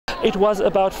It was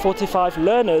about 45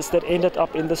 learners that ended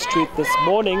up in the street this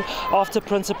morning after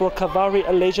Principal Kavari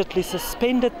allegedly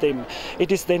suspended them.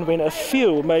 It is then when a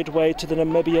few made way to the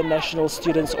Namibian National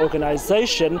Students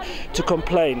Organization to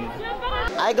complain.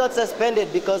 I got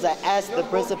suspended because I asked the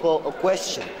principal a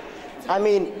question. I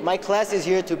mean, my class is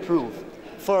here to prove.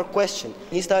 For a question.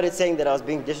 He started saying that I was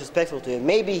being disrespectful to him.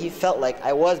 Maybe he felt like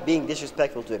I was being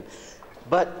disrespectful to him.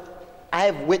 But I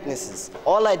have witnesses.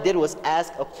 All I did was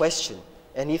ask a question,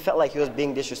 and he felt like he was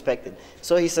being disrespected.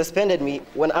 So he suspended me.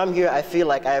 When I'm here, I feel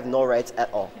like I have no rights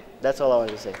at all. That's all I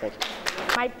wanted to say. Thank you.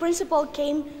 My principal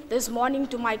came this morning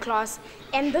to my class,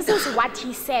 and this is what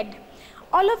he said.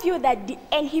 All of you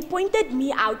and he pointed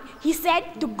me out. He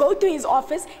said to go to his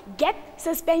office, get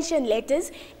suspension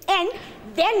letters, and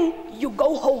then you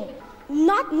go home.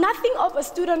 Nothing of a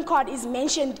student card is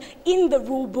mentioned in the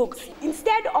rule book.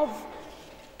 Instead of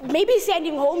maybe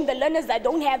sending home the learners that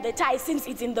don't have the tie, since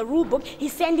it's in the rule book,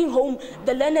 he's sending home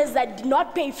the learners that did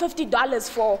not pay $50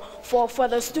 for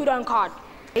the student card.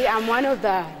 I'm one of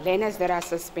the learners that are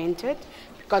suspended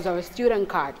because of a student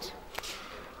card.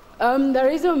 The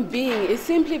reason being is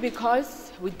simply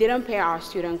because we didn't pay our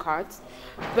student cards.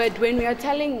 But when we are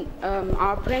telling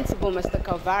our principal, Mr.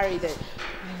 Kavari, that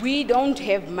we don't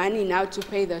have money now to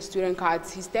pay the student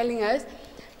cards, he's telling us,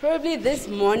 probably this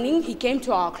morning he came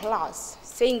to our class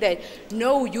saying that,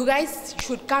 no, you guys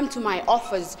should come to my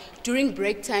office during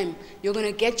break time. You're going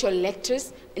to get your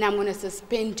letters and I'm going to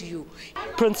suspend you.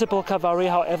 Principal Kavari,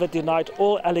 however, denied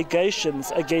all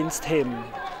allegations against him.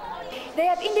 They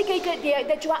have indicated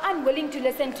that you are unwilling to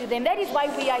listen to them. That is why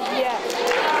we are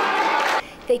here.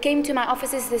 They came to my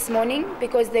offices this morning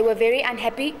because they were very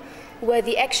unhappy with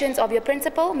the actions of your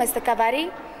principal, Mr.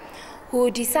 Kavari, who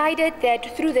decided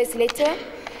that through this letter,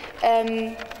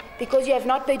 because you have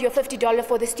not paid your $50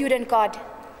 for the student card,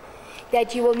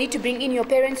 that you will need to bring in your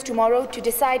parents tomorrow to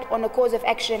decide on a course of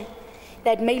action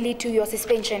that may lead to your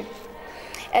suspension.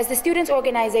 As the students'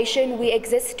 organization, we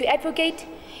exist to advocate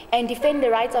and defend the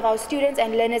rights of our students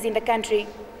and learners in the country.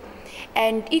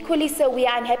 And equally so, we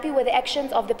are unhappy with the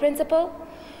actions of the principal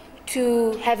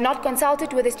to have not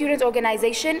consulted with the students'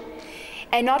 organization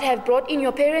and not have brought in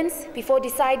your parents before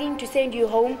deciding to send you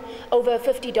home over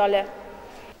 $50.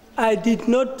 I did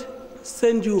not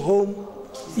send you home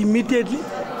immediately.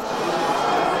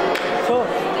 So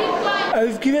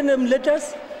I've given them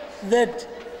letters that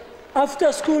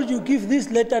after school you give this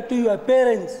letter to your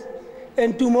parents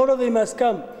and tomorrow they must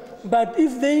come. But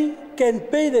if they can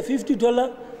pay the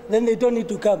 $50, then they don't need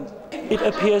to come. It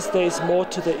appears there is more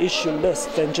to the issue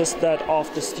list than just that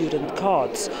of the student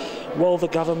cards. Will the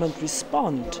government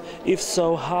respond? If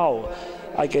so, how?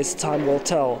 I guess time will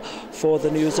tell. For the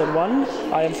News on One,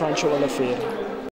 I am Franco Olafere.